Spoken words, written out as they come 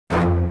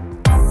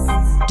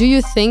do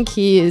you think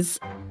he is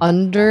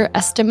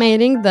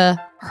underestimating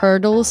the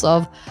hurdles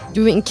of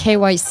doing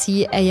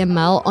KYC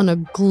AML on a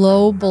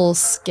global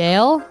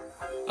scale?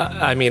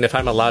 I mean, if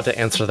I'm allowed to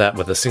answer that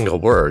with a single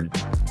word,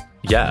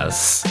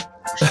 yes.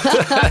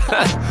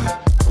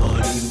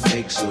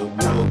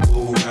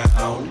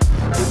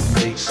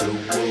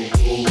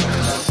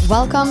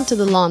 Welcome to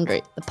The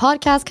Laundry, the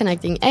podcast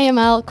connecting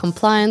AML,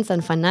 compliance,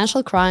 and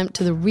financial crime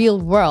to the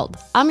real world.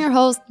 I'm your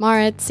host,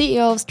 Marit,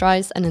 CEO of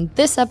Strice, and in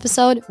this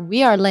episode,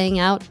 we are laying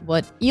out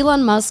what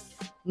Elon Musk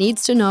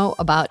needs to know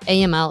about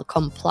AML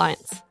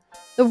compliance.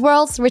 The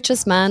world's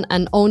richest man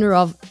and owner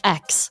of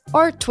X,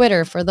 or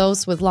Twitter for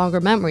those with longer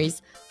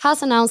memories,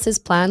 has announced his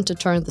plan to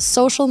turn the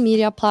social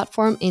media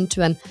platform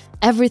into an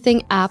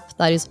everything app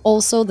that is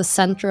also the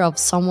center of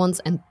someone's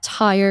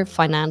entire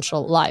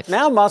financial life.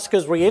 Now Musk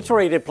has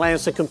reiterated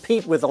plans to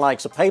compete with the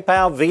likes of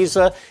PayPal,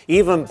 Visa,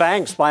 even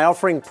banks by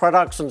offering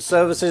products and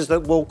services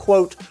that will,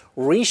 quote,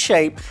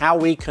 reshape how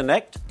we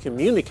connect,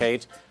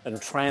 communicate,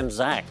 and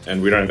transact.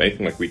 And we don't have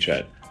anything like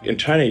WeChat. In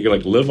China, you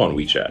can live on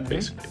WeChat,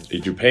 basically.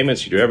 You do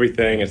payments, you do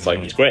everything. It's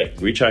great.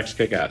 WeChat's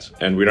kick ass.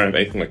 And we don't have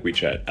anything like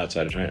WeChat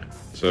outside of China.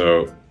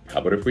 So how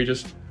about if we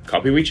just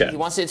copy WeChat? He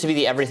wants it to be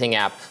the everything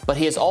app, but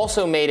he has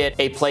also made it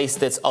a place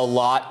that's a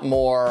lot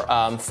more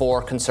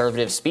for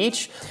conservative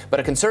speech. But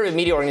a conservative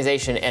media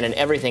organization and an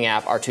everything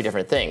app are two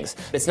different things.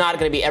 It's not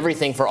going to be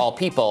everything for all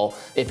people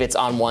if it's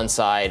on one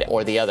side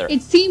or the other.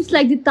 It seems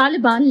like the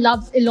Taliban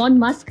loves Elon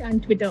Musk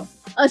and Twitter.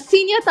 A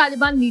senior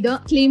Taliban leader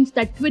claims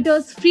that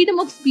Twitter's freedom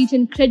of speech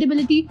and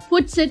credibility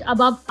puts it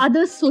above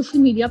other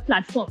social media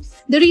platforms.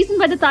 The reason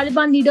why the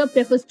Taliban leader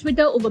prefers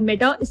Twitter over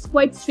Meta is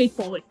quite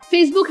straightforward.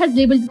 Facebook has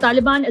labeled the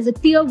Taliban as a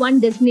Tier 1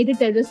 designated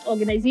terrorist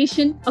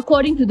organization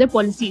according to their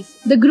policies.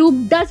 The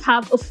group does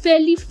have a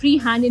fairly free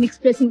hand in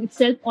expressing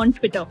itself on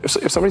Twitter. If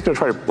somebody's going to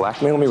try to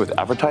blackmail me with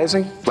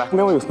advertising,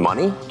 blackmail me with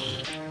money,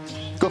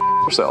 go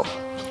yourself.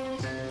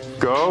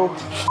 Go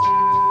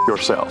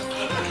yourself.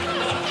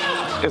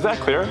 Is that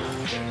clear?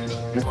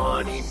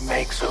 Money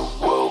makes a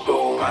world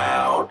go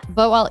round.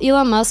 But while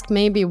Elon Musk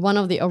may be one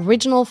of the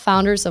original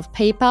founders of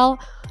PayPal,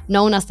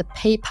 known as the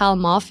PayPal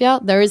Mafia,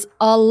 there is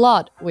a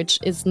lot which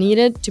is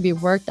needed to be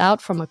worked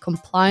out from a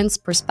compliance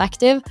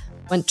perspective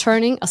when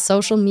turning a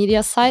social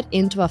media site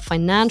into a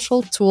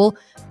financial tool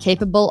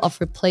capable of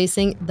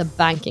replacing the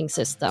banking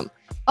system.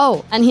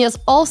 Oh, and he has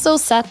also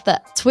set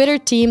the Twitter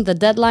team the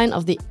deadline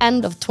of the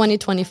end of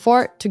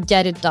 2024 to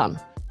get it done.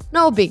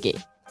 No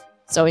biggie.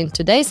 So in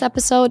today's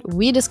episode,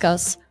 we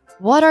discuss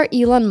what are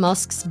Elon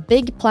Musk's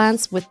big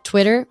plans with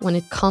Twitter when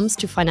it comes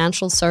to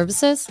financial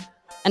services,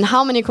 and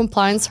how many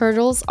compliance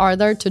hurdles are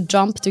there to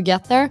jump to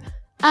get there,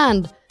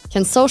 and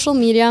can social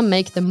media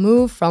make the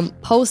move from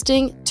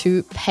posting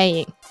to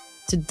paying?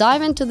 To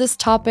dive into this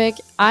topic,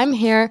 I'm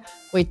here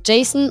with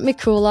Jason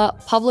Mikula,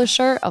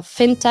 publisher of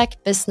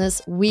FinTech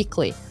Business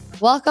Weekly.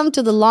 Welcome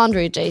to The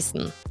Laundry,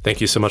 Jason. Thank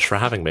you so much for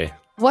having me.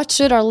 What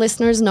should our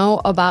listeners know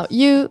about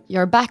you,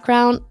 your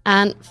background,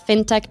 and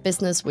FinTech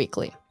Business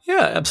Weekly?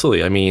 Yeah,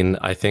 absolutely. I mean,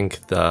 I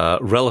think the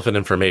relevant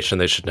information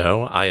they should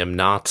know, I am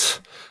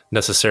not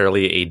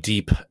necessarily a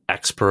deep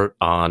expert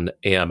on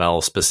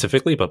AML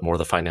specifically, but more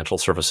the financial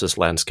services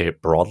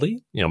landscape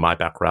broadly. You know, my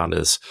background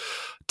is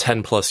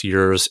 10 plus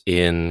years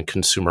in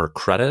consumer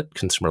credit,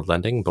 consumer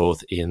lending,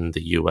 both in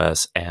the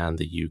US and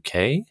the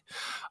UK.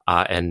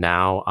 And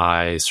now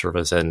I serve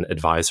as an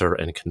advisor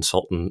and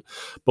consultant,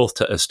 both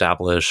to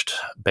established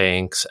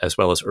banks as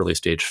well as early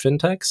stage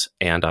fintechs.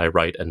 And I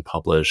write and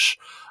publish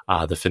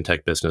the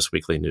FinTech Business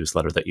Weekly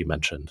newsletter that you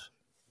mentioned.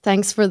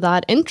 Thanks for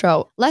that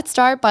intro. Let's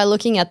start by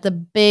looking at the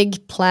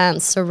big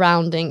plans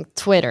surrounding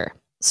Twitter.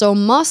 So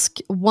Musk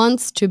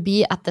wants to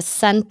be at the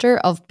center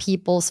of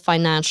people's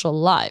financial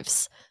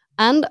lives.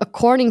 And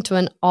according to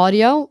an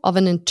audio of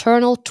an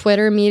internal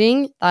Twitter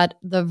meeting that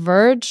The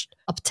Verge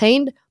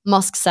obtained,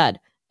 Musk said,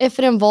 "If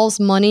it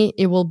involves money,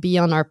 it will be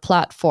on our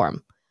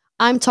platform."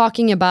 I'm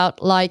talking about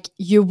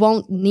you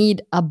won't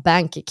need a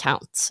bank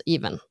account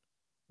even.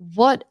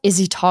 What is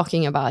he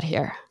talking about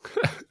here?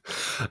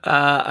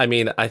 I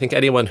mean, I think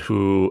anyone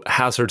who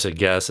hazards a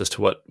guess as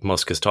to what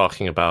Musk is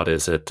talking about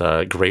is at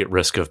great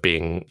risk of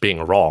being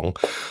wrong.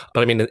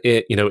 But I mean,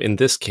 in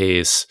this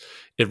case,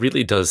 it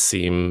really does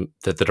seem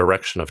that the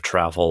direction of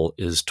travel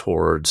is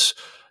towards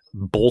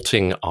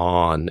bolting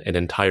on an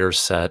entire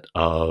set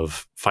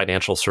of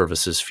financial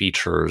services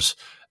features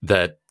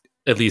that,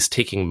 at least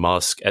taking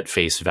Musk at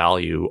face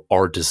value,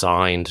 are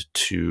designed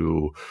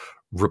to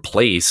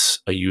replace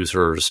a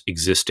user's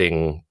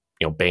existing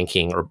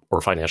banking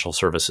or financial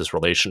services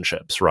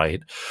relationships,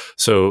 right?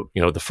 So,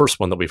 the first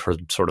one that we've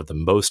heard sort of the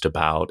most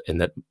about, and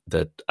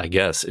that I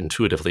guess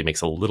intuitively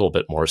makes a little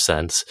bit more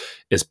sense,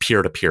 is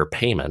peer-to-peer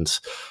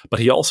payments. But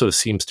he also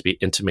seems to be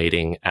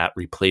intimating at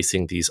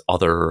replacing these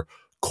other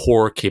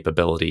core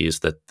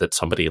capabilities that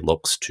somebody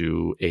looks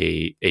to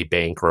a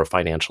bank or a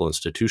financial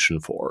institution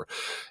for.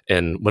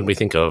 And when we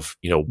think of,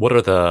 what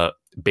are the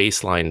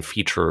baseline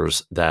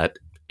features that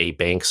a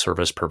bank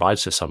service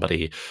provides to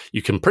somebody,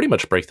 you can pretty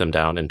much break them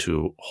down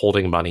into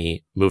holding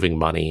money, moving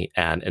money,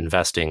 and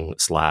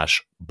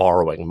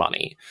investing/borrowing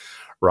money,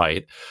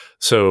 right?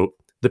 So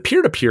the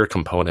peer-to-peer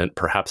component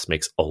perhaps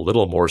makes a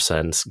little more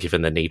sense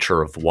given the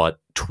nature of what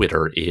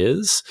Twitter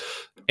is,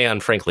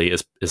 and frankly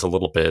is a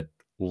little bit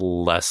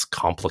less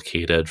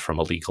complicated from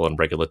a legal and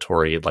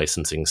regulatory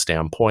licensing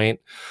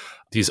standpoint.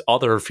 These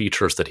other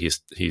features that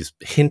he's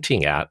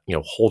hinting at,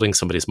 holding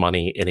somebody's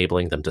money,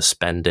 enabling them to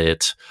spend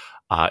it,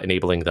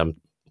 enabling them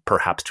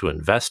perhaps to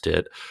invest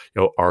it,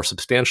 are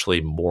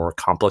substantially more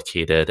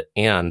complicated.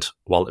 And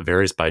while it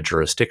varies by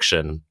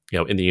jurisdiction,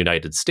 in the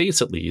United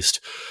States at least,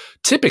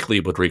 typically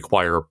would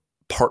require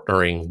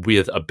partnering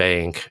with a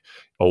bank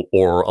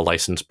or a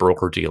licensed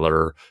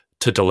broker-dealer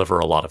to deliver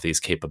a lot of these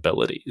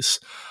capabilities.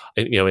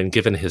 And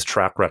given his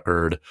track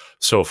record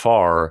so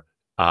far,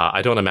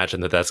 I don't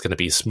imagine that that's going to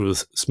be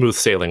smooth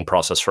sailing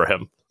process for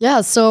him.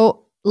 Yeah,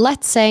 so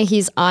let's say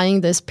he's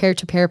eyeing this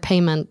peer-to-peer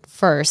payment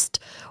first.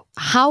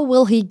 How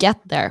will he get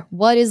there?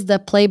 What is the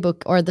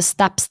playbook or the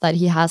steps that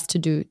he has to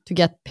do to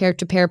get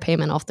peer-to-peer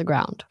payment off the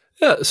ground?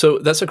 Yeah, so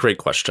that's a great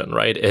question,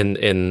 right?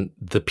 And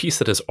the piece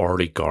that has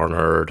already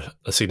garnered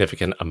a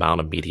significant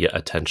amount of media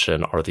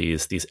attention are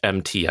these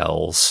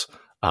MTLs,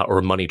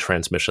 or money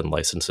transmission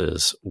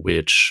licenses,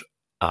 which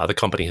the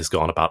company has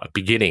gone about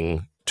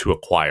beginning to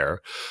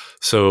acquire.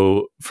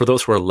 So for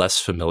those who are less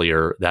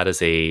familiar, that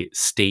is a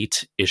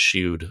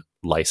state-issued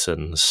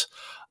license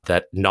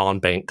that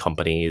non-bank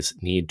companies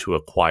need to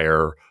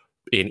acquire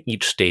in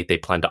each state they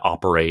plan to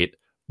operate,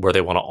 where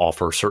they want to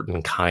offer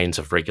certain kinds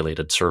of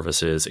regulated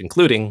services,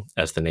 including,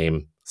 as the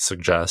name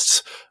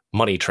suggests,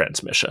 money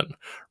transmission,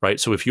 right?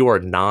 So if you are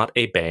not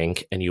a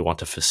bank and you want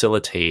to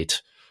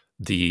facilitate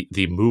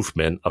the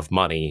movement of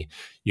money,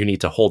 you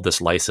need to hold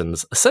this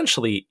license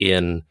essentially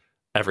in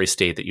every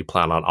state that you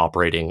plan on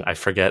operating. I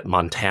forget,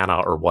 Montana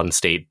or one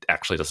state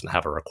actually doesn't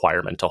have a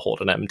requirement to hold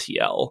an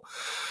MTL.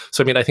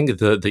 So, I think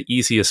the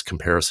easiest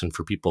comparison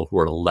for people who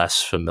are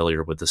less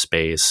familiar with the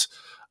space,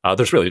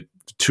 there's really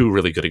two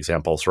really good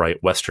examples, right?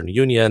 Western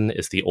Union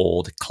is the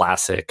old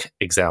classic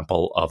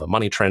example of a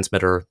money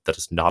transmitter that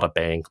is not a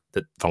bank,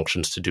 that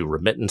functions to do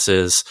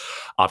remittances,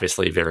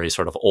 obviously very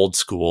sort of old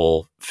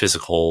school,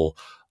 physical,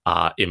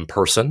 in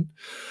person.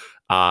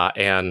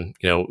 And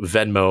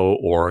Venmo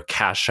or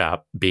Cash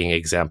App being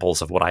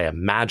examples of what I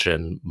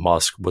imagine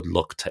Musk would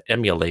look to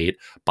emulate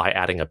by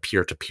adding a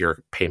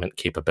peer-to-peer payment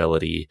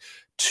capability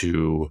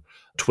to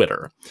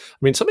Twitter.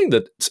 Something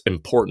that's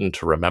important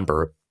to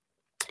remember,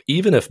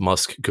 even if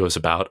Musk goes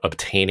about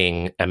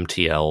obtaining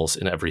MTLs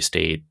in every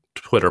state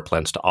Twitter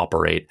plans to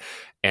operate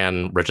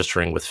and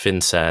registering with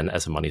FinCEN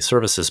as a money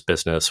services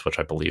business, which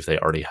I believe they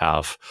already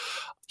have,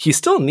 he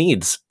still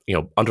needs,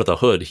 under the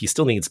hood, he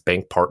still needs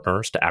bank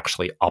partners to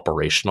actually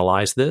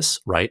operationalize this,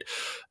 right?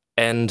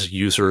 End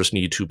users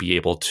need to be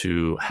able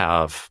to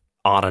have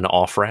on and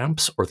off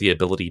ramps or the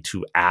ability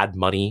to add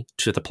money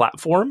to the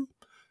platform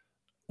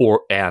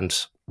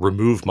and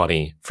remove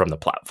money from the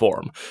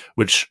platform,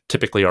 which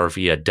typically are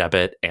via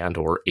debit and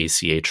or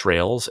ACH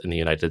rails in the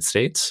United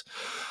States.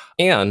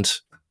 And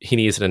he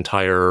needs an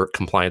entire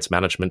compliance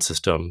management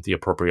system, the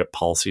appropriate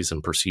policies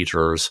and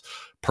procedures,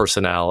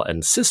 personnel,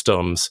 and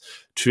systems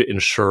to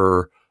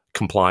ensure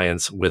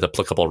compliance with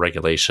applicable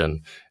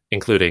regulation,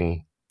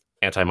 including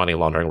anti-money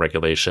laundering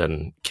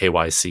regulation,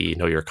 KYC,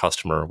 know your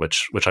customer,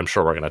 which I'm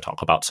sure we're going to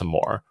talk about some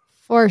more.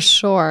 For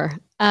sure.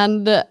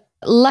 And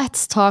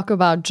let's talk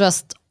about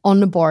just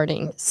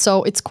onboarding.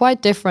 So it's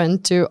quite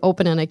different to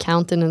open an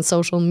account in a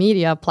social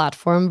media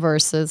platform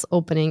versus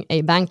opening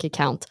a bank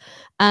account.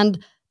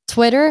 And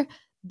Twitter,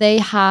 they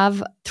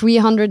have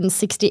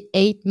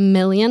 368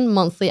 million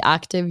monthly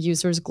active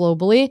users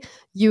globally.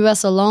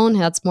 US alone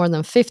has more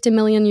than 50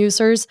 million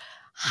users.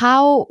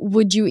 How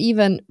would you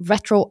even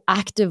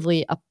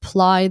retroactively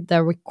apply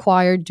the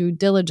required due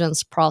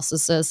diligence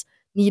processes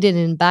needed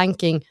in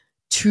banking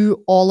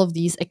to all of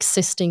these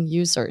existing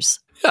users?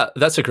 Yeah,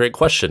 that's a great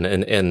question.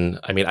 And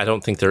I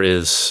don't think there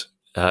is,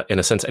 in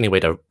a sense, any way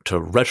to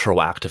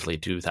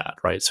retroactively do that,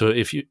 right? So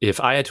if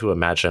I had to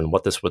imagine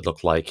what this would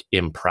look like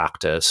in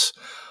practice,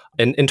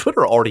 and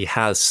Twitter already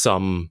has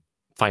some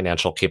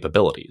financial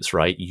capabilities,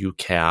 right? You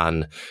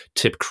can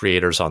tip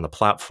creators on the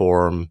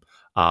platform.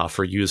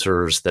 For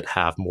users that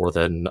have more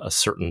than a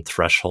certain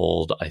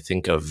threshold, I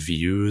think, of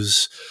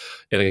views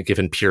in a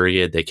given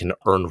period, they can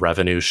earn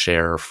revenue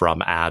share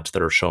from ads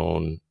that are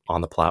shown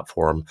on the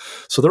platform.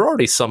 So there are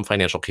already some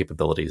financial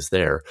capabilities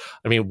there.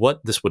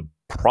 What this would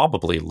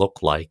probably look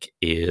like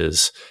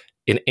is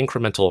an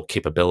incremental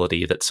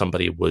capability that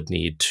somebody would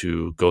need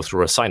to go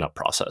through a sign-up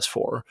process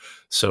for.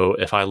 So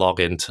if I log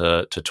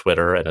into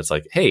Twitter and it's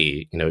like,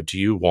 hey, do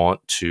you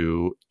want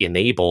to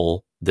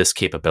enable this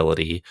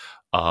capability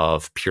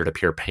of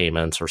peer-to-peer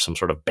payments or some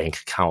sort of bank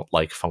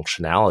account-like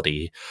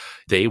functionality,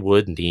 they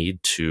would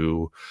need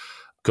to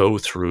go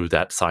through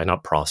that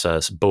sign-up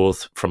process,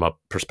 both from a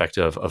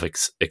perspective of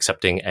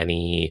accepting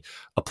any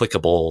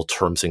applicable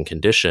terms and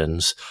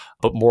conditions,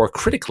 but more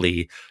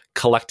critically,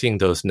 collecting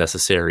those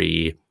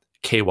necessary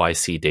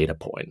KYC data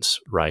points,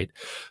 right?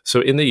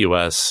 So in the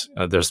US,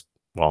 there's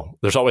well,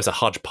 there's always a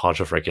hodgepodge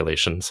of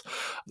regulations,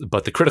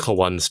 but the critical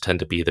ones tend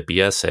to be the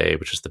BSA,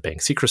 which is the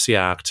Bank Secrecy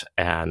Act,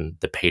 and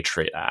the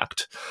Patriot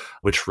Act,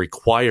 which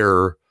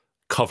require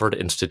covered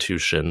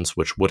institutions,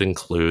 which would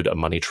include a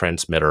money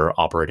transmitter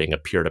operating a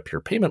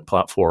peer-to-peer payment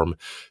platform,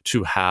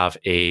 to have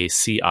a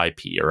CIP,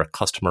 or a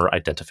customer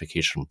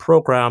identification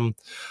program.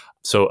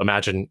 So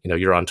imagine,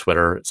 you're on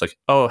Twitter. It's like,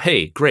 oh,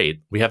 hey,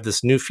 great. We have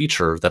this new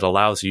feature that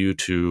allows you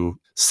to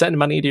send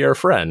money to your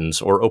friends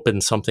or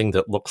open something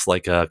that looks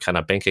like a kind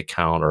of bank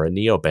account or a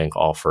neobank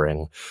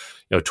offering.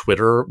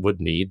 Twitter would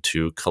need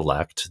to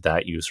collect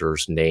that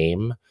user's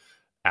name,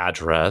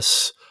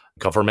 address,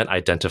 government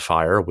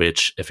identifier,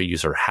 which if a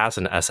user has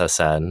an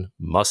SSN,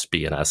 must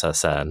be an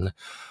SSN,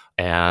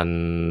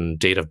 and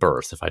date of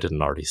birth, if I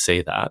didn't already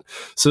say that.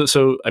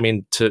 So I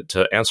mean,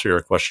 to answer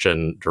your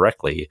question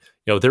directly,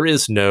 there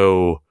is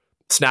no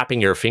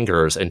snapping your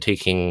fingers and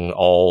taking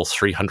all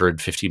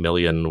 350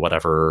 million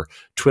whatever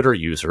Twitter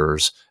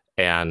users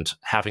and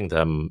having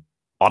them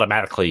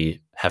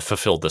automatically have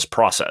fulfilled this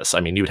process. I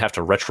mean, you'd have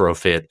to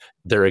retrofit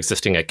their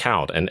existing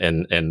account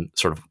and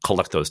sort of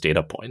collect those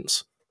data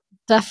points.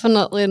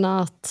 Definitely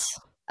not.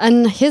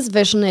 And his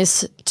vision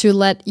is to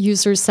let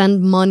users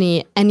send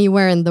money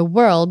anywhere in the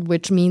world,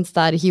 which means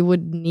that he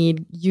would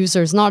need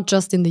users not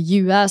just in the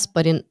US,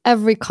 but in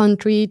every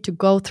country to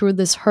go through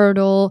this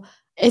hurdle.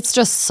 It's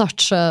just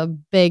such a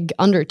big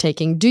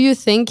undertaking. Do you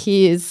think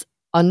he is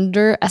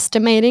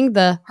underestimating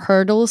the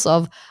hurdles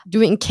of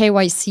doing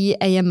KYC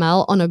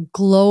AML on a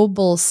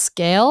global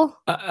scale?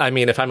 I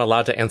mean, if I'm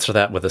allowed to answer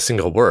that with a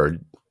single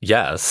word,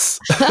 yes.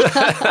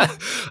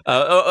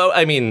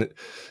 I mean,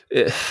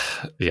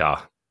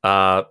 yeah.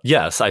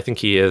 Yes, I think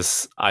he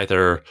is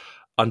either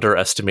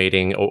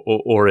underestimating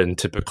or in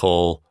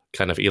typical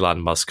kind of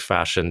Elon Musk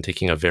fashion,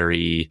 taking a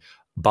very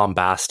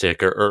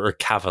bombastic or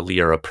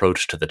cavalier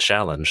approach to the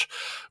challenge,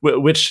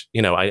 which,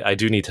 I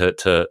do need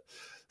to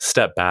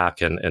step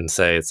back and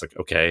say, it's like,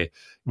 okay,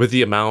 with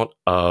the amount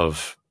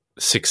of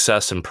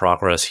success and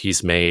progress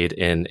he's made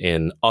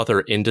in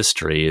other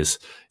industries,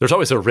 there's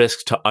always a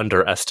risk to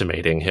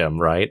underestimating him,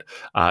 right?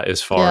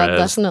 As far as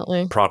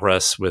definitely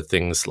progress with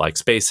things like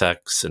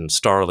SpaceX and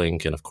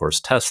Starlink and, of course,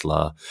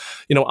 Tesla.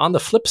 On the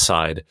flip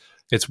side,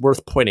 it's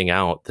worth pointing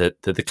out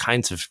that the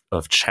kinds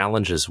of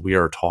challenges we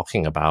are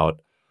talking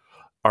about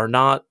are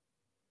not,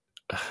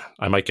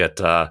 I might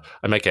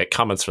get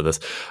comments for this,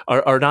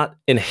 are not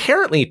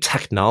inherently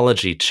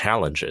technology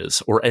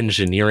challenges or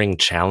engineering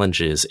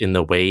challenges in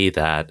the way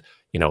that,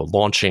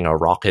 launching a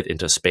rocket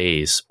into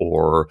space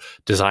or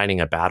designing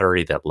a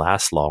battery that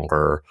lasts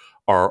longer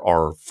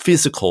are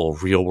physical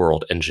real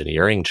world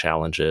engineering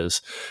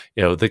challenges.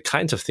 The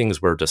kinds of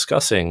things we're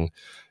discussing,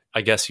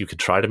 I guess you could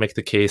try to make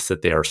the case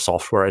that they are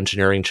software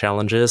engineering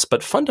challenges,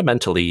 but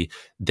fundamentally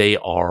they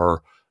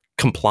are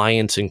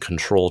compliance and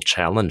control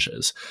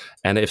challenges.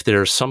 And if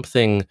there's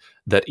something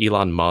that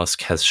Elon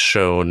Musk has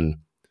shown,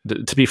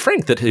 to be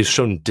frank, that he's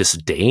shown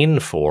disdain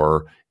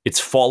for, it's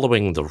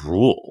following the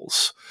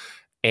rules.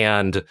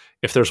 And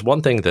if there's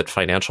one thing that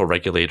financial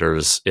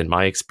regulators, in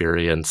my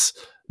experience,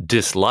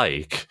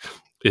 dislike,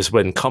 is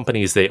when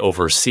companies they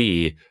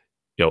oversee,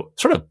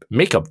 sort of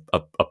make a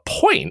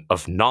point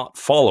of not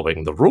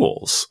following the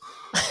rules.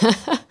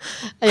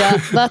 Yeah,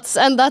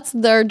 that's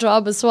their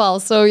job as well.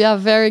 So yeah,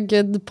 very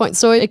good point.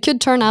 So it could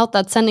turn out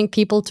that sending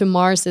people to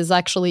Mars is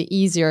actually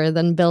easier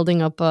than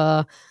building up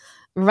a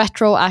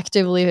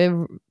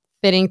retroactively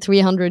fitting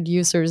 300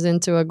 users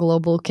into a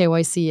global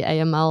KYC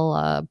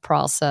AML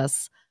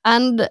process.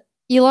 And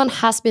Elon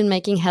has been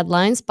making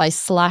headlines by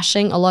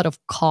slashing a lot of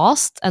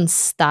cost and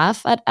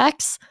staff at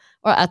X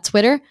or at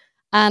Twitter.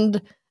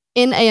 And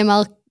in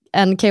AML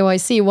and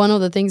KYC, one of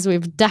the things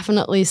we've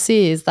definitely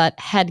seen is that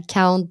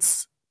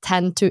headcounts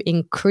tend to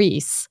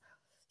increase.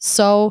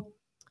 So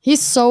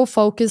he's so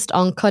focused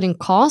on cutting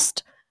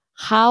cost.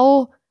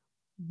 How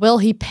will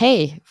he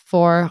pay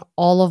for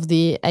all of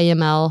the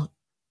AML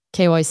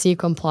KYC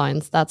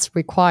compliance that's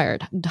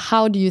required?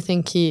 How do you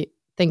think he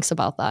thinks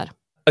about that?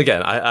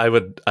 Again, I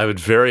would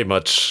very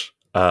much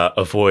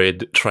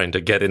avoid trying to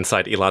get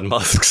inside Elon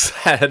Musk's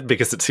head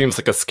because it seems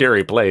like a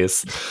scary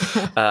place.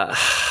 I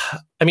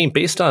mean,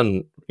 based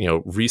on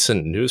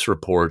recent news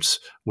reports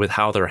with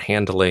how they're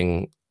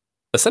handling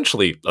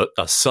essentially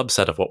a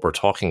subset of what we're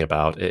talking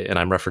about, and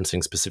I'm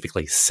referencing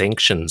specifically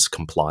sanctions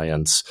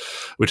compliance,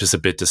 which is a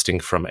bit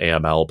distinct from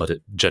AML, but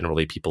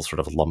generally people sort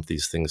of lump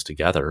these things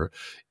together.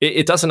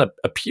 It doesn't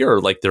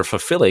appear like they're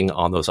fulfilling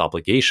on those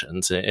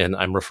obligations. And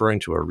I'm referring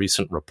to a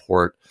recent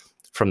report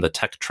from the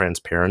Tech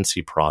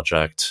Transparency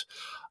Project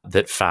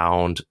that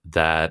found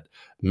that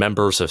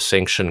members of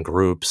sanctioned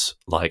groups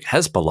like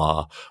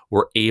Hezbollah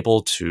were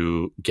able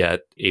to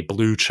get a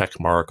blue check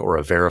mark or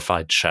a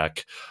verified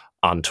check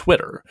on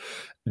Twitter,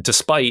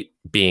 despite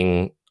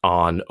being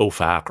on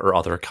OFAC or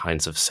other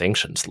kinds of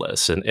sanctions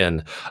lists.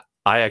 And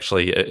I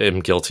actually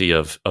am guilty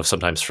of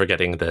sometimes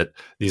forgetting that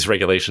these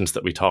regulations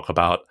that we talk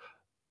about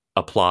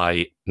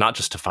apply not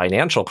just to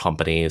financial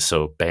companies,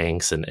 so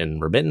banks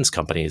and remittance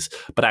companies,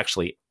 but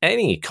actually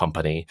any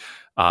company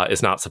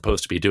is not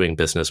supposed to be doing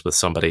business with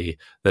somebody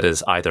that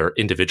is either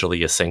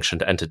individually a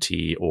sanctioned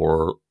entity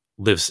or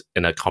lives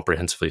in a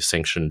comprehensively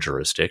sanctioned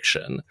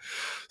jurisdiction.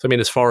 So, I mean,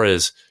 as far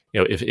as,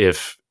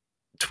 if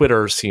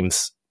Twitter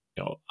seems,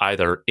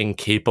 either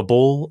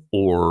incapable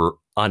or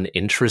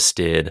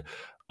uninterested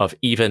of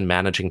even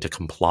managing to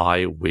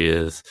comply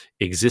with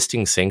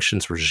existing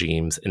sanctions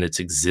regimes in its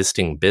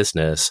existing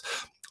business,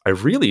 I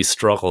really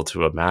struggle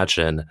to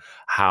imagine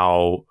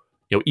how,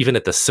 even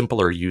at the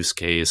simpler use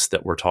case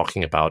that we're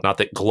talking about, not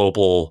that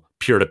global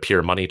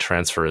peer-to-peer money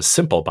transfer is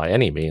simple by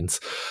any means,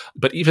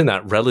 but even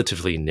that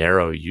relatively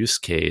narrow use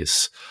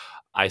case,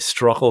 I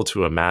struggle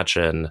to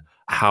imagine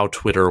how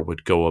Twitter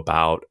would go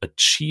about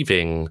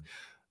achieving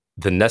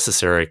the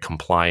necessary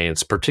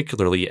compliance,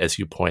 particularly, as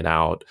you point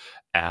out,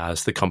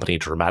 as the company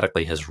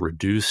dramatically has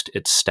reduced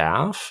its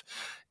staff.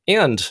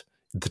 And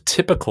the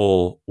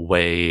typical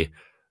way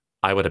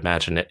I would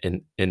imagine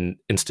an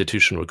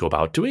institution would go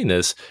about doing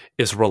this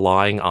is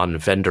relying on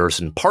vendors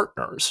and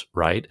partners,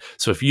 right?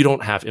 So if you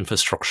don't have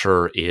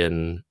infrastructure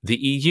in the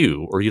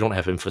EU or you don't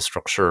have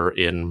infrastructure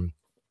in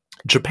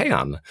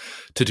Japan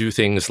to do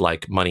things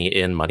like money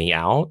in, money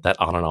out, that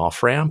on and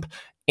off ramp,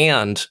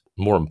 and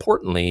more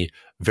importantly,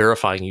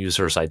 verifying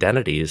users'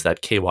 identities,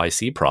 that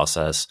KYC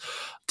process,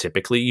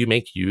 typically you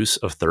make use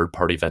of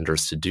third-party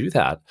vendors to do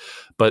that.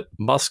 But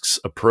Musk's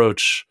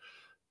approach,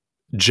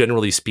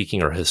 generally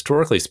speaking or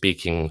historically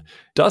speaking,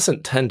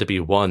 doesn't tend to be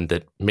one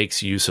that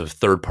makes use of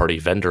third-party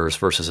vendors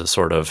versus a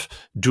sort of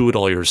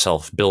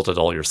do-it-all-yourself,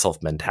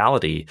 build-it-all-yourself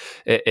mentality.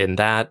 And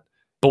that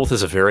both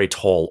is a very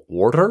tall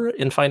order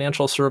in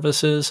financial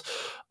services,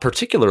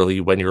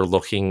 particularly when you're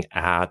looking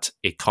at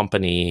a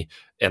company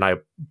and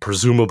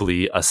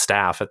presumably a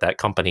staff at that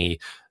company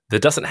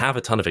that doesn't have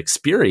a ton of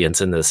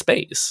experience in this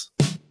space.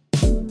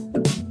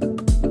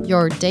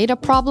 Your data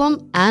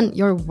problem and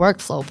your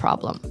workflow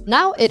problem.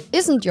 Now it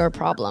isn't your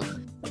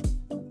problem.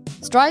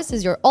 Strice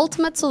is your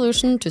ultimate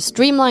solution to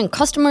streamline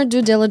customer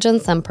due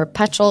diligence and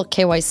perpetual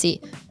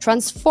KYC,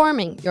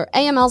 transforming your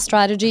AML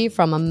strategy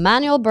from a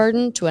manual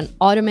burden to an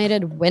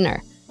automated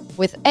winner.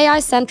 With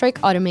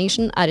AI-centric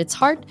automation at its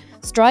heart,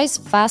 Strice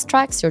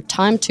fast-tracks your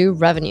time to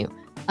revenue.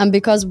 And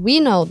because we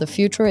know the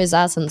future is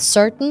as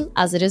uncertain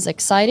as it is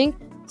exciting,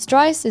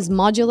 Strice is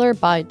modular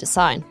by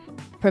design.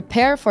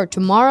 Prepare for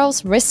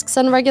tomorrow's risks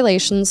and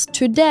regulations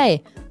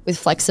today with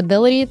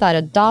flexibility that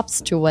adapts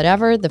to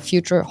whatever the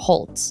future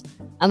holds.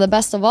 And the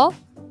best of all,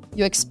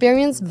 you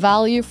experience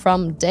value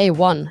from day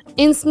one.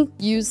 Instant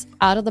use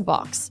out of the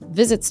box.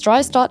 Visit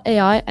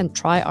strice.ai and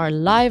try our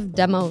live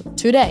demo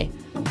today.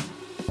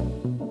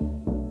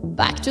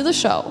 Back to the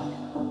show.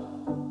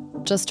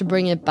 Just to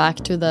bring it back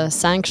to the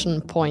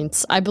sanction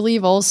points, I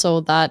believe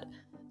also that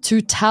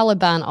 2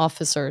 Taliban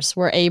officers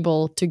were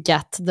able to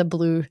get the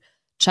blue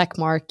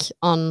checkmark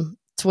on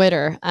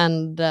Twitter.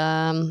 And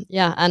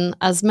and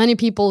as many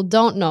people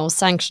don't know,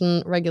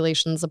 sanction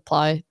regulations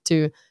apply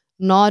to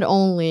not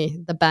only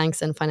the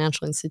banks and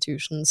financial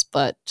institutions,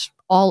 but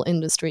all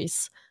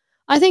industries.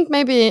 I think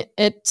maybe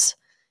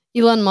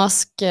Elon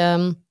Musk,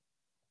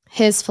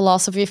 his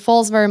philosophy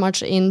falls very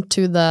much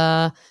into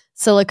the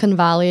Silicon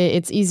Valley.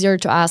 It's easier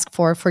to ask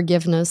for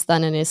forgiveness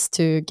than it is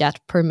to get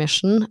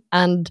permission.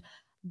 And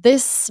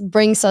this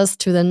brings us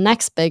to the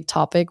next big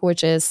topic,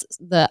 which is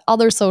the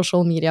other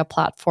social media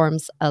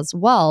platforms as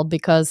well,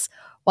 because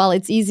while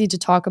it's easy to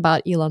talk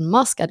about Elon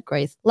Musk at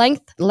great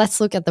length, let's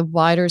look at the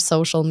wider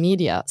social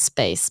media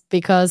space,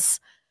 because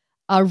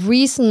a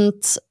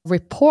recent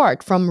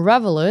report from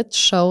Revolut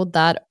showed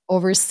that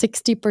over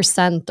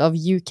 60% of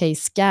UK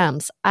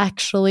scams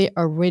actually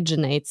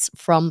originates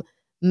from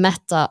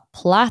Meta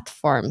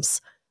platforms.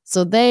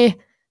 So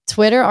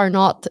Twitter are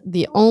not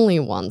the only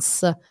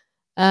ones.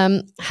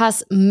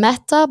 Has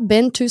Meta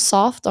been too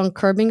soft on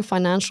curbing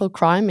financial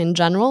crime in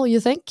general, you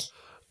think?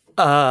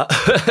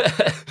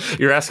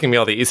 You're asking me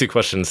all the easy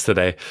questions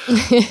today.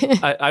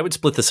 I would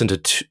split this into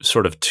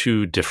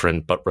two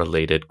different but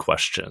related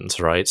questions,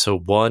 right? So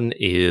one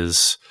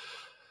is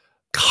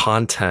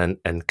content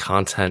and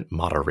content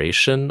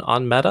moderation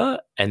on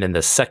Meta. And then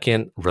the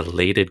second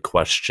related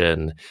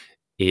question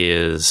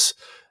is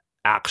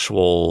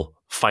actual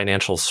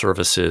financial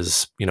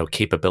services,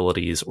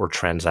 capabilities or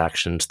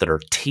transactions that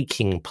are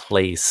taking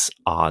place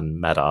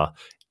on Meta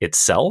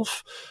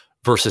itself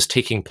versus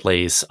taking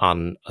place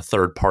on a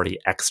third-party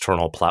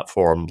external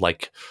platform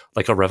like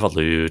a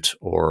Revolut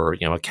or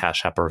a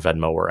Cash App or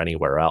Venmo or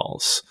anywhere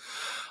else.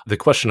 The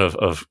question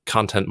of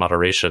content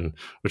moderation,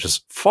 which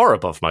is far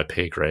above my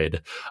pay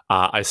grade,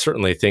 I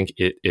certainly think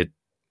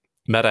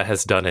Meta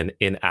has done an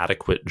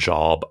inadequate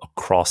job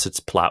across its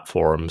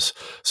platforms.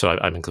 So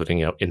I'm including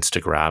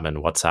Instagram and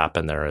WhatsApp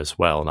in there as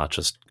well, not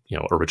just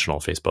original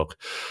Facebook,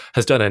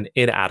 has done an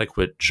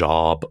inadequate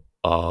job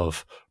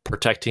of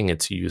protecting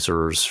its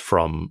users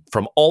from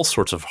all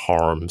sorts of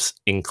harms,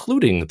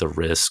 including the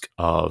risk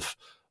of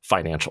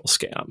financial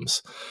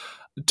scams.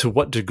 To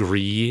what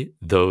degree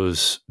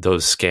those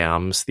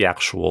scams, the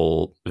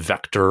actual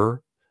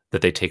vector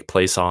that they take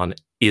place on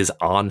is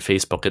on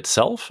Facebook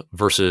itself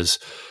versus,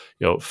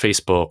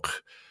 Facebook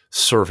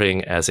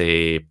serving as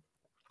a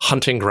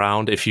hunting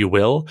ground, if you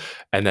will,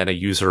 and then a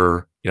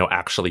user,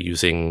 actually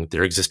using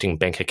their existing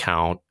bank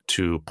account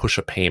to push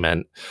a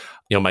payment.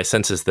 My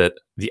sense is that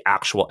the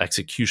actual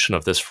execution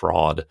of this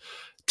fraud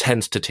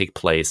tends to take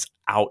place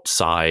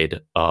outside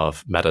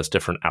of Meta's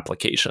different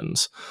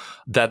applications.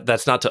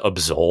 That's not to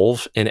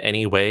absolve in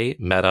any way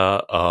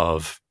Meta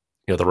of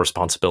the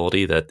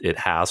responsibility that it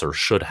has or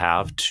should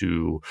have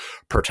to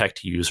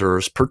protect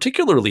users,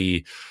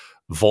 particularly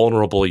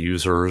vulnerable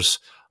users.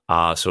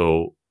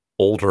 So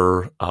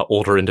older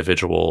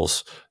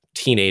individuals,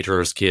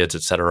 teenagers, kids,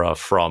 etc.,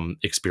 from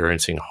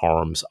experiencing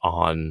harms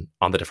on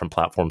the different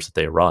platforms that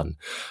they run.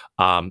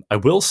 I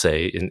will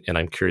say, and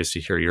I'm curious to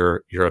hear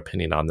your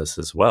opinion on this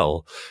as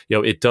well.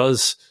 It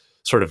does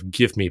sort of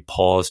give me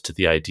pause to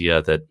the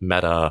idea that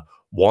Meta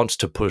wants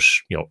to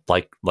push,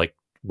 like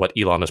what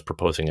Elon is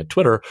proposing at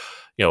Twitter,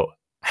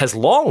 has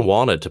long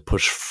wanted to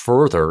push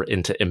further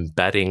into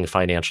embedding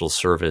financial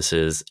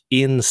services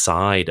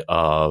inside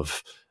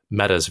of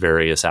Meta's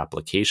various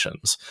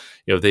applications.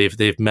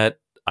 They've met,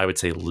 I would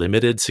say,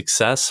 limited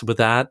success with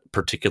that,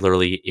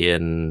 particularly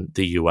in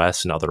the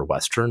US and other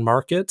Western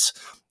markets.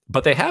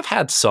 But they have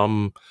had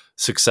some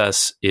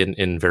success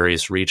in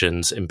various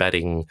regions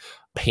embedding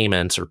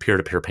payments or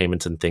peer-to-peer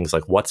payments in things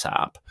like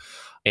WhatsApp.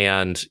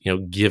 And,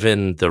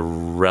 given the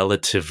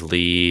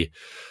relatively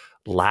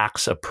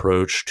lax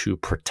approach to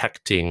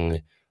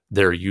protecting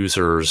their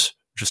users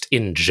just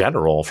in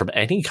general from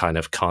any kind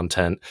of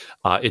content,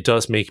 it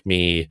does make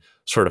me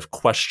sort of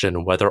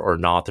question whether or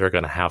not they're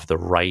going to have the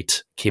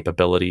right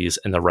capabilities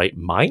and the right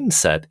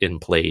mindset in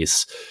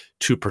place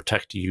to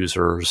protect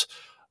users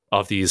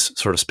of these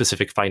sort of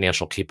specific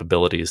financial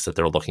capabilities that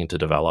they're looking to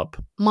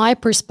develop. My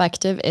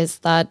perspective is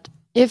that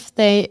if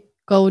they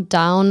go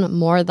down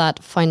more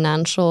that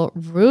financial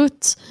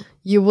route,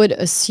 you would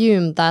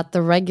assume that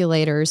the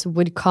regulators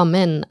would come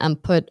in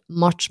and put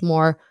much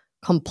more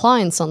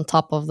compliance on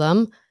top of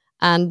them.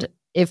 And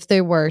if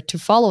they were to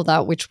follow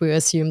that, which we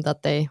assume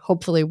that they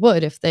hopefully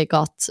would if they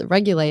got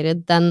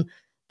regulated, then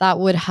that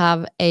would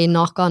have a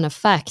knock-on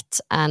effect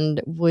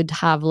and would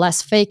have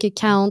less fake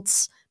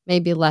accounts,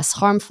 maybe less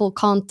harmful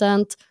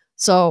content.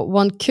 So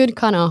one could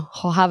kind of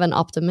have an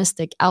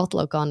optimistic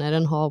outlook on it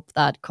and hope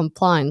that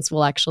compliance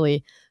will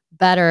actually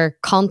better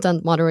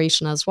content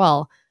moderation as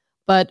well.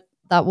 But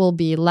that will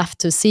be left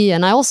to see.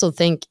 And I also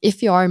think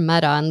if you are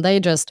Meta and they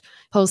just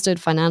posted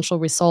financial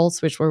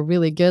results, which were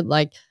really good,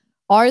 like,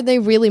 are they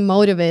really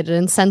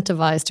motivated,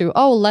 incentivized to,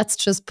 let's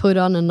just put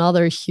on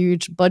another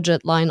huge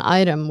budget line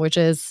item, which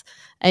is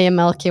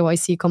AML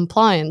KYC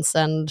compliance?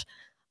 And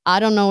I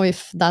don't know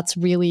if that's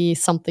really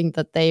something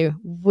that they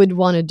would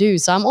want to do.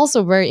 So I'm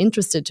also very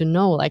interested to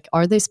know, like,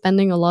 are they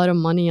spending a lot of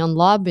money on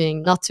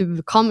lobbying not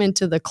to come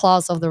into the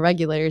claws of the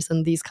regulators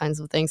and these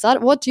kinds of things?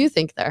 What do you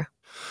think there?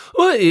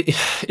 Well,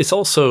 it's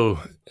also,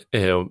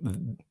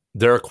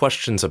 there are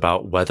questions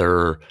about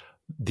whether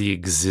the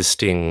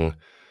existing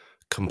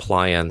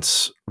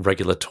compliance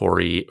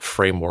regulatory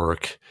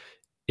framework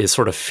is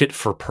sort of fit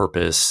for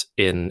purpose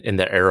in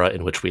the era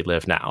in which we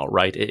live now,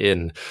 right?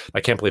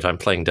 I can't believe I'm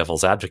playing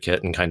devil's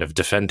advocate and kind of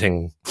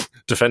defending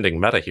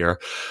Meta here,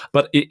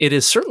 but it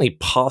is certainly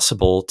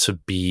possible to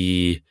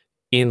be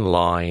in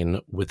line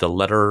with the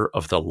letter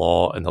of the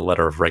law and the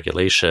letter of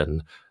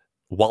regulation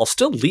while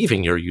still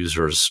leaving your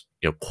users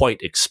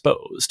quite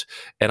exposed.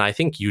 And I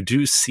think you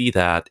do see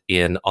that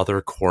in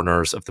other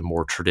corners of the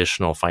more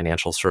traditional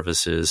financial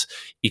services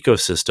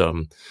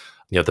ecosystem.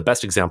 The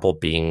best example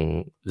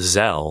being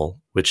Zelle,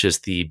 which is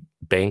the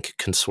bank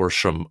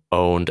consortium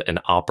owned and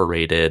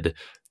operated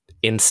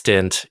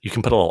instant. You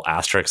can put a little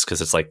asterisk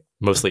because it's like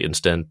mostly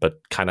instant, but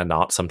kind of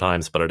not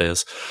sometimes, but it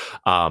is.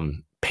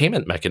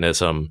 Payment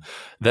mechanism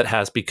that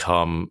has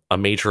become a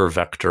major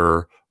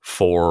vector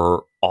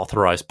for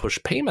authorized push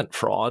payment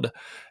fraud.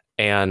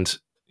 And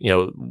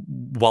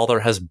while there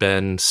has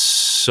been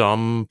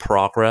some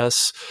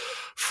progress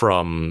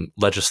from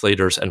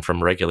legislators and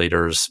from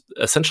regulators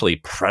essentially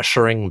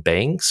pressuring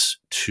banks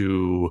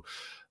to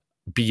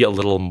be a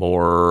little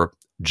more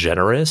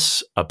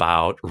generous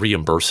about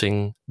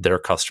reimbursing their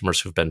customers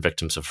who've been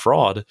victims of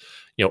fraud,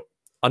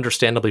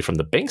 understandably from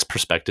the bank's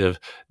perspective,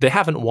 they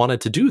haven't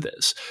wanted to do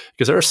this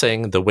because they're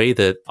saying the way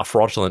that a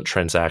fraudulent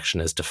transaction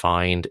is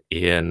defined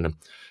in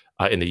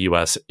the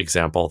U.S.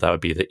 example, that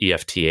would be the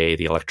EFTA,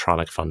 the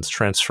Electronic Funds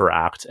Transfer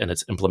Act, and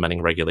its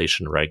implementing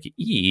regulation, Reg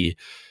E.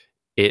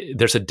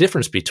 There's a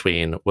difference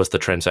between was the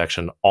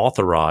transaction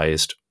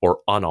authorized or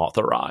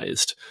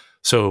unauthorized.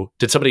 So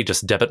did somebody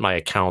just debit my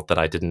account that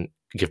I didn't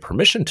give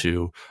permission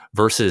to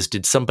versus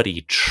did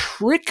somebody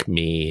trick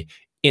me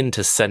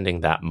into sending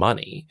that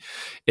money?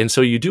 And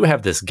so you do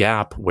have this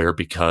gap where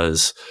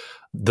because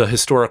the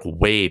historic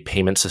way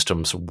payment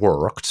systems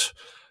worked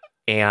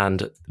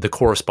and the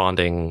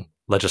corresponding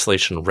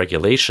legislation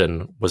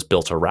regulation was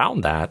built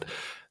around that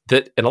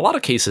in a lot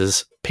of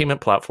cases,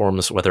 payment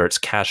platforms, whether it's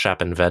Cash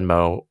App and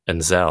Venmo and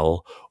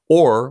Zelle,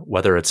 or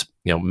whether it's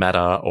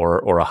Meta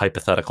or a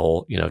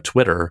hypothetical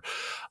Twitter,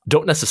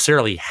 don't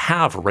necessarily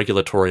have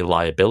regulatory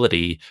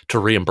liability to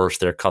reimburse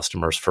their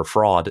customers for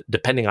fraud,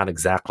 depending on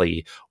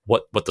exactly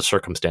what the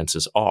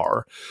circumstances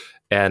are.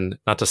 And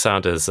not to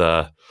sound as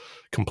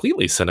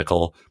completely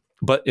cynical,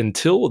 but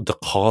until the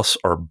costs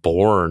are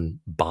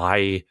borne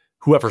by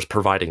whoever's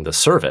providing the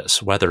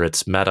service, whether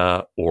it's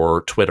Meta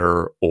or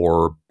Twitter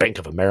or Bank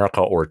of America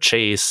or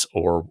Chase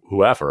or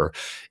whoever,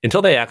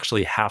 until they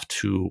actually have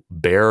to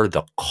bear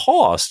the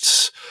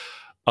costs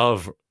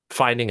of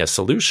finding a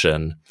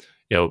solution,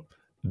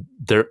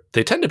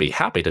 they tend to be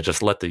happy to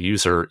just let the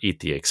user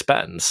eat the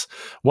expense.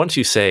 Once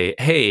you say,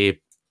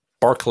 hey,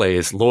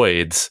 Barclays,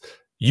 Lloyds,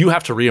 you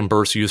have to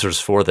reimburse users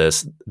for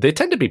this, they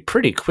tend to be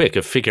pretty quick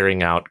at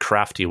figuring out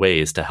crafty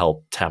ways to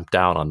help tamp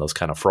down on those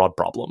kind of fraud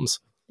problems.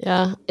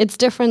 Yeah, it's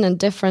different in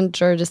different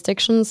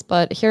jurisdictions,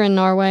 but here in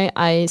Norway,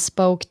 I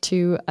spoke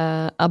to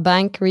a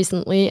bank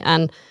recently,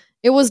 and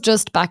it was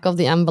just back of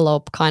the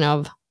envelope kind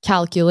of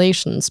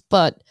calculations,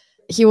 but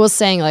he was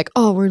saying like,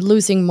 oh, we're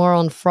losing more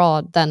on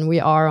fraud than we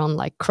are on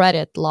like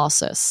credit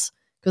losses,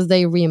 because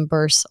they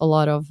reimburse a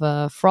lot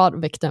of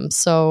fraud victims.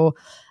 So,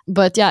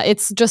 but yeah,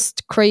 it's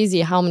just crazy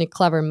how many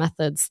clever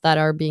methods that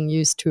are being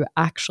used to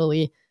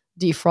actually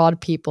defraud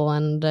people,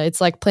 and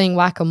it's like playing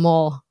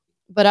whack-a-mole.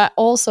 But I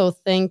also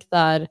think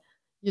that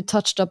you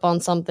touched upon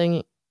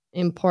something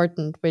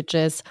important, which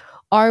is,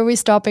 are we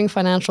stopping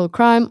financial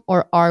crime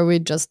or are we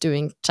just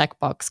doing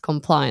checkbox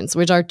compliance,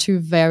 which are two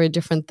very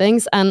different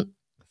things. And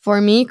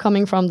for me,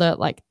 coming from the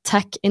like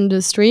tech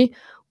industry,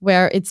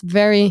 where it's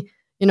very,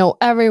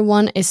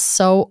 everyone is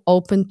so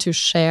open to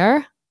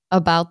share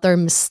about their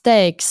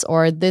mistakes,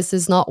 or this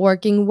is not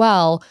working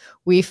well,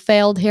 we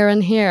failed here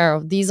and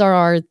here, these are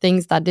our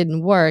things that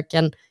didn't work,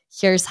 and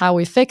here's how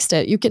we fixed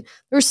it.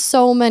 There's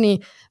so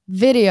many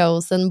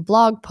videos and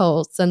blog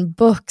posts and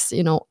books,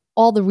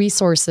 all the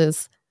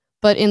resources.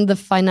 But in the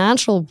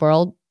financial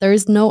world, there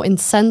is no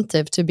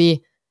incentive to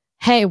be,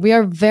 hey, we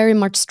are very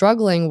much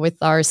struggling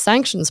with our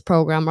sanctions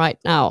program right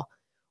now.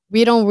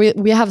 We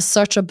have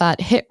such a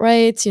bad hit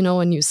rate,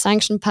 a new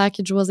sanction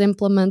package was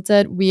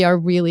implemented. We are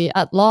really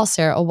at loss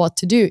here of what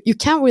to do. You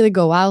can't really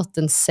go out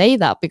and say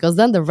that, because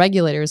then the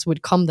regulators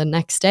would come the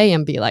next day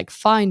and be like,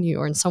 fine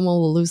you, and someone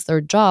will lose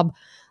their job.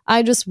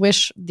 I just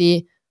wish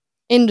the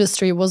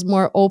industry was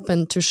more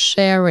open to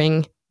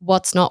sharing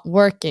what's not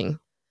working.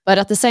 But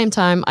at the same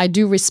time, I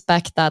do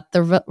respect that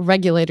the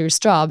regulator's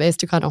job is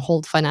to kind of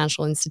hold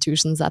financial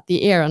institutions at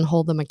the ear and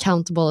hold them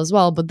accountable as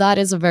well. But that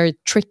is a very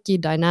tricky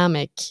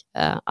dynamic,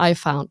 I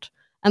found.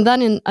 And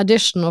then in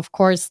addition, of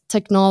course,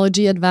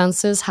 technology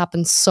advances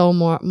happen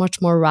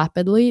much more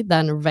rapidly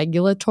than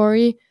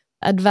regulatory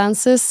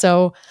advances.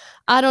 So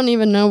I don't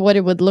even know what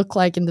it would look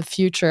like in the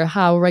future,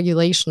 how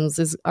regulations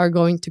are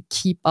going to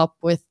keep up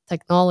with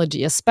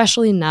technology,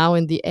 especially now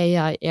in the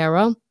AI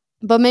era.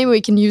 But maybe we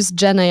can use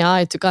Gen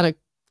AI to kind of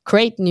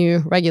create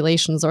new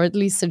regulations, or at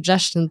least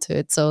suggestion to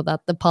it, so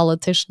that the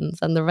politicians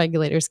and the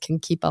regulators can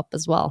keep up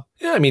as well.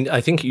 Yeah, I mean,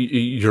 I think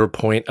your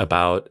point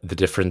about the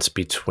difference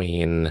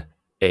between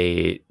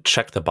a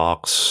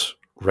check-the-box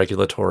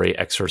regulatory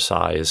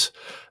exercise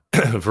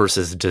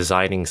versus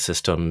designing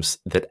systems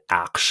that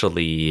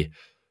actually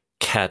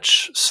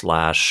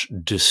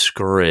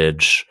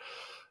catch/discourage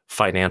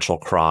financial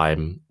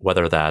crime,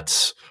 whether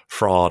that's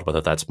fraud,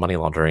 whether that's money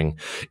laundering,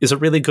 is a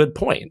really good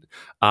point.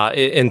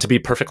 And to be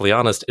perfectly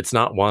honest, it's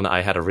not one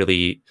I had a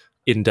really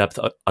in-depth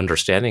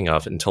understanding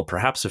of until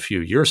perhaps a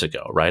few years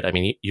ago, right? I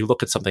mean, you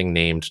look at something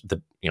named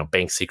the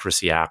Bank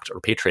Secrecy Act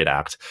or Patriot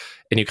Act,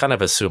 and you kind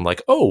of assume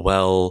like, oh,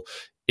 well,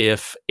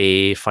 if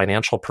a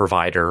financial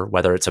provider,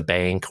 whether it's a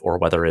bank or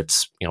whether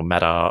it's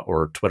Meta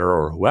or Twitter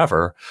or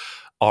whoever,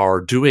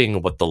 are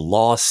doing what the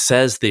law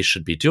says they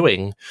should be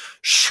doing,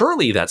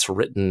 surely that's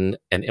written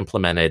and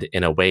implemented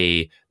in a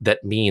way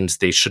that means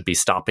they should be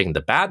stopping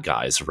the bad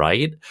guys,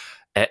 right?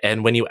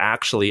 And when you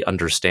actually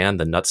understand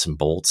the nuts and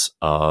bolts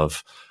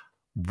of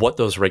what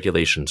those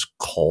regulations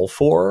call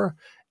for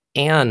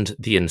and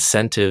the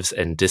incentives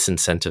and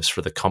disincentives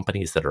for the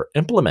companies that are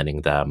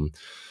implementing them,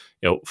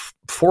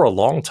 for a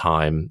long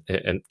time,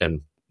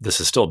 and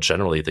this is still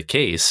generally the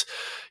case,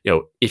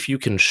 if you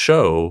can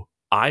show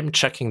I'm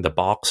checking the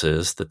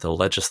boxes that the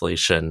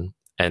legislation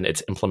and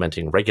its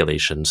implementing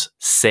regulations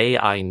say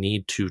I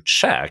need to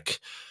check,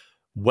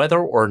 whether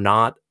or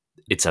not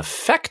it's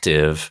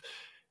effective,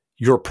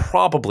 you're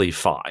probably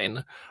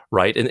fine,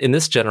 right? And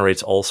this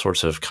generates all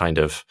sorts of kind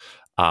of,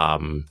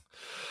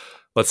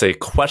 let's say,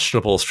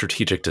 questionable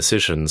strategic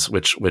decisions,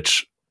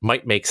 which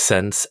might make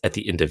sense at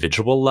the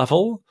individual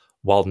level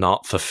while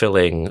not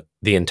fulfilling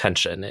the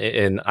intention.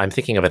 And I'm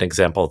thinking of an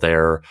example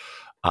there.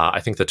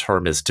 I think the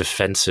term is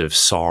defensive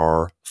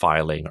SAR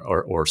filing,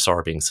 or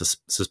SAR being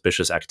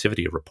suspicious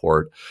activity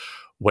report,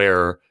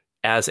 where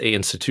as a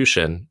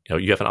institution,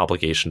 you have an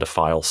obligation to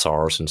file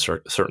SARs in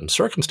certain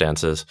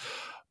circumstances.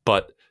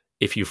 But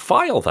if you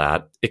file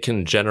that, it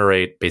can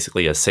generate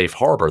basically a safe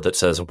harbor that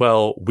says,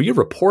 well, we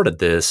reported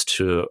this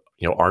to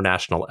our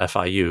national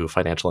FIU,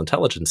 Financial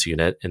Intelligence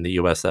Unit in the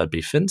US, that'd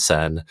be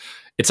FinCEN.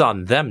 It's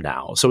on them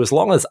now. So as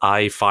long as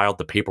I filed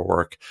the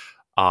paperwork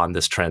on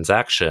this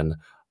transaction,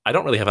 I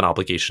don't really have an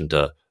obligation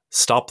to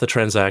stop the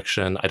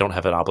transaction. I don't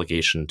have an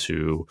obligation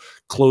to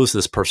close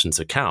this person's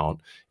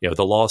account.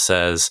 The law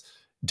says,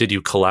 did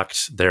you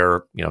collect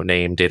their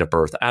name, date of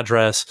birth,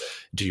 address?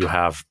 Do you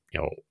have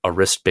a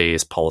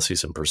risk-based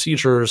policies and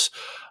procedures?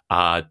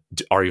 Are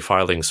you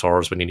filing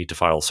SARS when you need to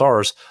file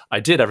SARS?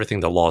 I did everything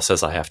the law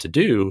says I have to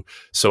do,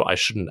 so I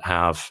shouldn't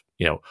have,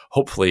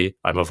 hopefully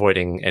I'm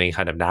avoiding any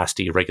kind of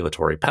nasty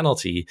regulatory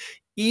penalty,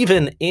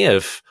 even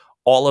if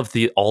all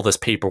this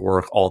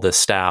paperwork, all this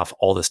staff,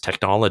 all this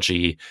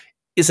technology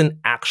isn't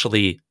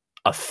actually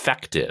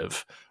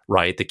effective,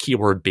 right? The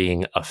keyword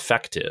being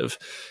effective.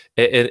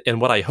 And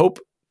what I hope,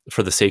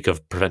 for the sake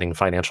of preventing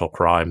financial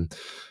crime,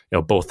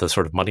 both the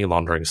sort of money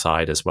laundering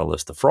side as well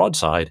as the fraud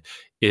side,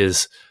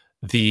 is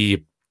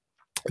the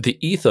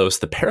ethos,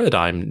 the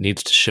paradigm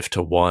needs to shift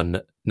to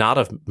one not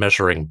of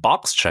measuring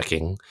box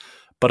checking,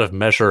 but of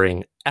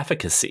measuring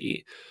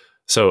efficacy.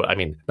 So,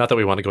 not that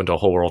we want to go into a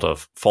whole world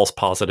of false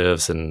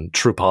positives and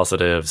true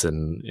positives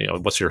and,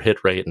 what's your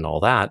hit rate and all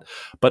that.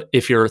 But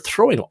if you're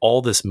throwing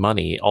all this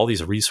money, all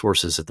these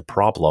resources at the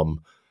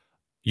problem,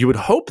 you would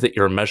hope that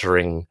you're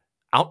measuring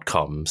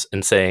outcomes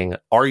and saying,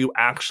 are you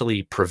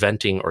actually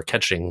preventing or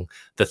catching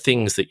the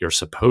things that you're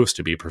supposed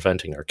to be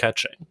preventing or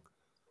catching?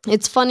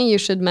 It's funny you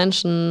should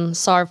mention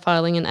SAR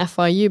filing in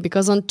FIU,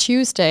 because on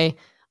Tuesday,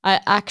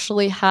 I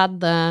actually had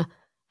the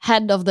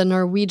head of the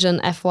Norwegian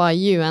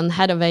FYU and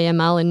head of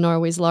AML in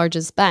Norway's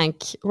largest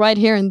bank right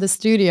here in the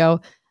studio,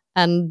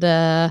 and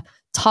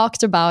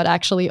talked about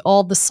actually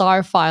all the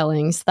SAR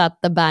filings that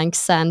the bank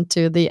sent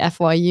to the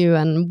FYU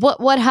and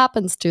what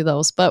happens to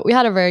those. But we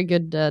had a very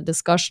good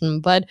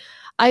discussion. But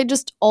I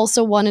just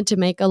also wanted to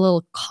make a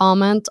little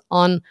comment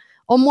on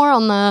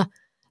the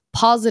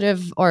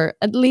positive, or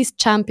at least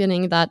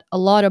championing that a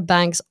lot of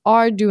banks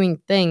are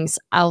doing things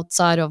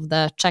outside of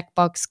the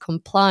checkbox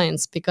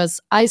compliance,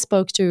 because I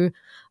spoke to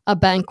a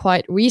bank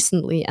quite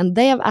recently and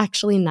they have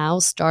actually now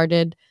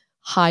started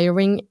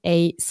hiring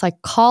a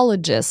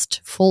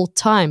psychologist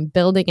full-time,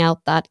 building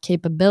out that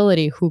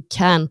capability, who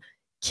can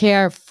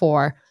care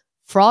for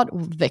fraud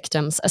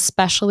victims,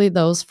 especially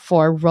those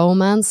for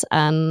romance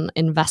and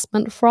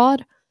investment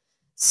fraud.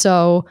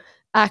 So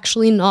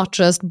actually not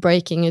just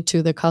breaking it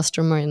to the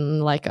customer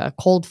in like a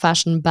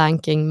cold-fashioned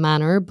banking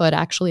manner, but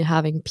actually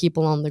having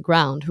people on the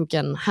ground who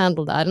can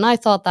handle that. And I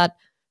thought that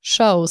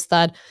shows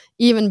that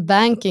even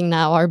banking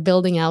now are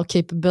building out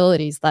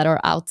capabilities that are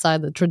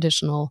outside the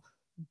traditional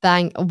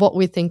bank, what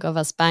we think of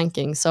as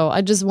banking. So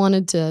I just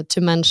wanted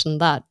to mention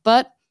that.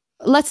 But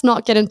let's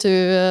not get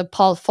into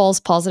false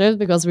positives,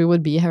 because we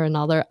would be here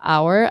another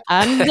hour.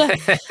 And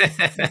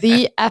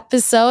the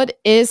episode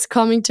is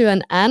coming to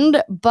an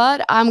end,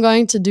 but I'm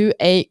going to do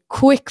a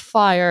quick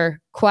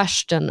fire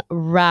question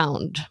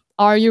round.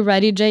 Are you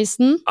ready,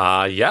 Jason?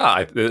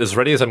 Yeah, as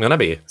ready as I'm going to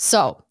be.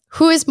 So,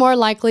 who is more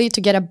likely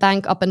to get a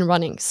bank up and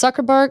running,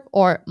 Zuckerberg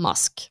or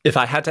Musk? If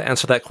I had to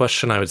answer that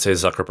question, I would say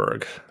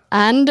Zuckerberg.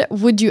 And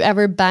would you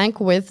ever bank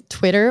with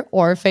Twitter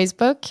or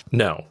Facebook?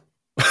 No.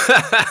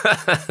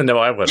 No,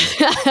 I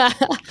wouldn't.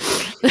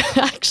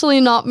 Actually,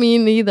 not me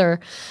neither.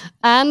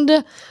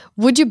 And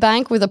would you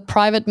bank with a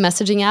private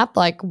messaging app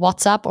like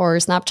WhatsApp or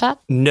Snapchat?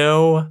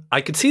 No.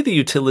 I could see the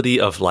utility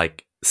of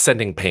like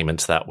sending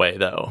payments that way,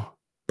 though.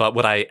 But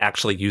would I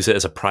actually use it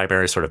as a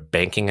primary sort of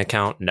banking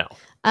account? No.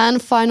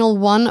 And final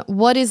one,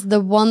 what is the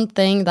one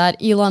thing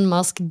that Elon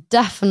Musk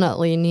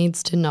definitely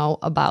needs to know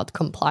about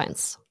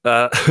compliance?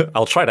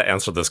 I'll try to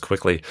answer this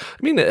quickly.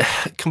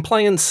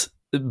 Compliance,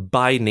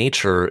 by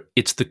nature,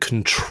 it's the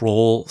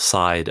control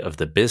side of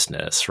the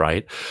business,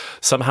 right?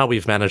 Somehow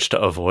we've managed to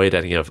avoid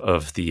any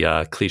of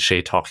the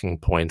cliche talking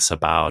points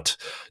about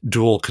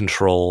dual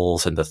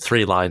controls and the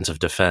 3 lines of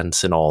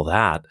defense and all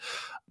that.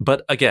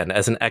 But again,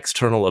 as an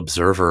external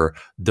observer,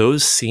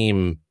 those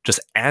seem just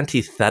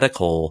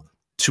antithetical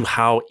to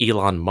how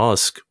Elon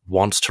Musk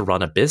wants to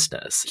run a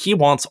business. He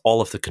wants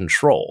all of the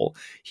control.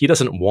 He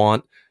doesn't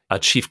want a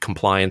chief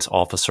compliance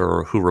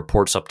officer who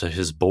reports up to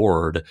his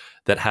board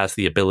that has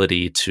the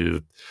ability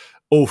to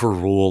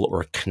overrule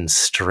or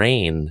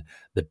constrain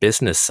the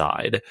business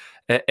side.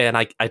 And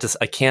I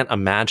can't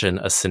imagine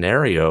a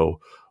scenario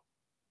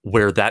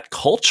where that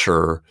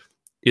culture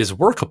is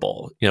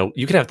workable.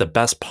 You can have the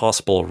best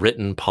possible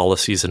written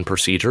policies and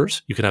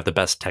procedures. You can have the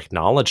best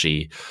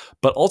technology,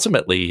 but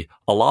ultimately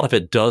a lot of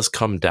it does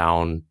come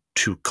down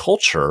to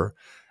culture.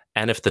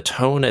 And if the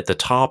tone at the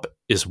top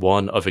is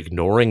one of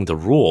ignoring the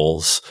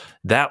rules,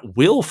 that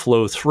will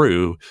flow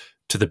through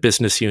to the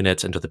business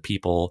units and to the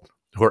people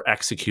who are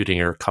executing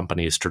your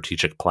company's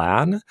strategic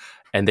plan.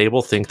 And they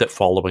will think that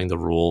following the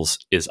rules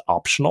is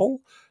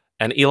optional.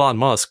 And Elon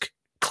Musk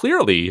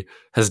clearly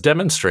has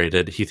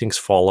demonstrated he thinks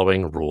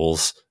following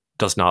rules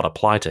does not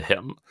apply to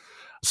him.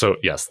 So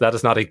yes, that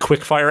is not a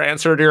quick fire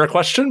answer to your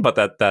question, but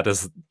that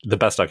is the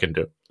best I can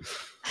do.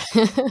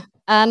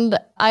 And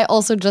I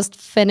also just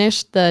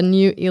finished the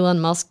new Elon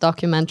Musk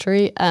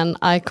documentary, and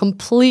I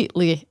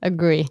completely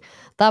agree.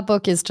 That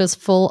book is just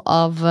full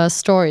of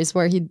stories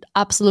where he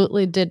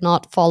absolutely did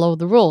not follow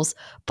the rules.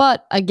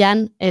 But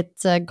again, it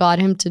got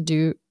him to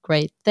do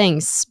great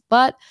things.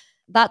 But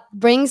that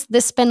brings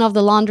this spin of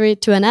the laundry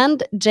to an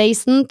end.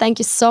 Jason, thank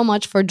you so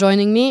much for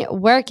joining me.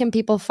 Where can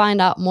people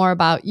find out more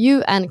about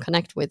you and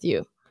connect with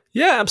you?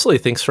 Yeah,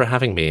 absolutely. Thanks for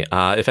having me.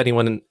 If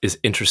anyone is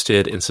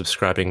interested in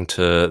subscribing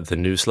to the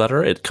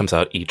newsletter, it comes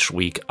out each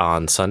week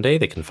on Sunday.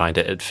 They can find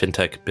it at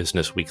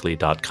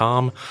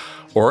fintechbusinessweekly.com,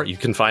 or you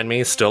can find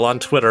me still on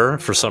Twitter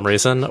for some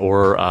reason,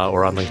 or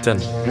on LinkedIn.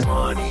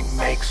 Money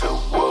makes a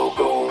world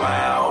go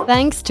round.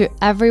 Thanks to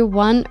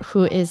everyone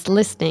who is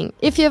listening.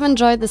 If you have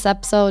enjoyed this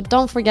episode,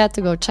 don't forget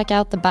to go check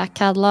out the back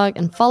catalog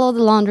and follow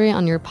The Laundry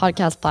on your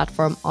podcast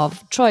platform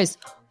of choice,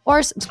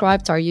 or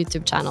subscribe to our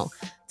YouTube channel.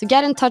 To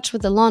get in touch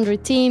with the Laundry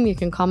team, you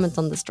can comment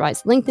on the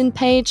Strice LinkedIn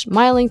page,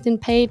 my LinkedIn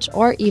page,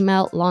 or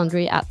email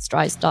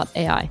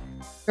laundry@strice.ai.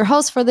 Your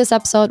host for this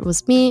episode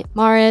was me,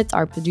 Marit.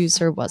 Our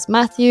producer was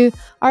Matthew.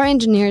 Our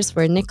engineers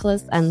were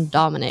Nicholas and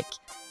Dominic.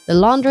 The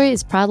Laundry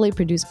is proudly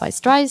produced by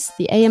Strice,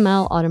 the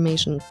AML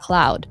automation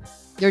cloud.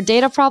 Your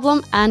data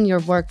problem and your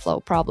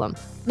workflow problem.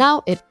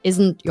 Now it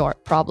isn't your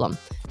problem.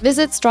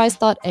 Visit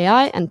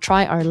strice.ai and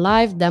try our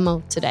live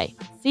demo today.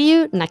 See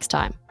you next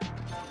time.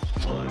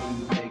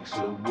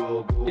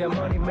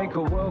 Money makes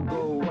a world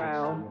go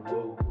round.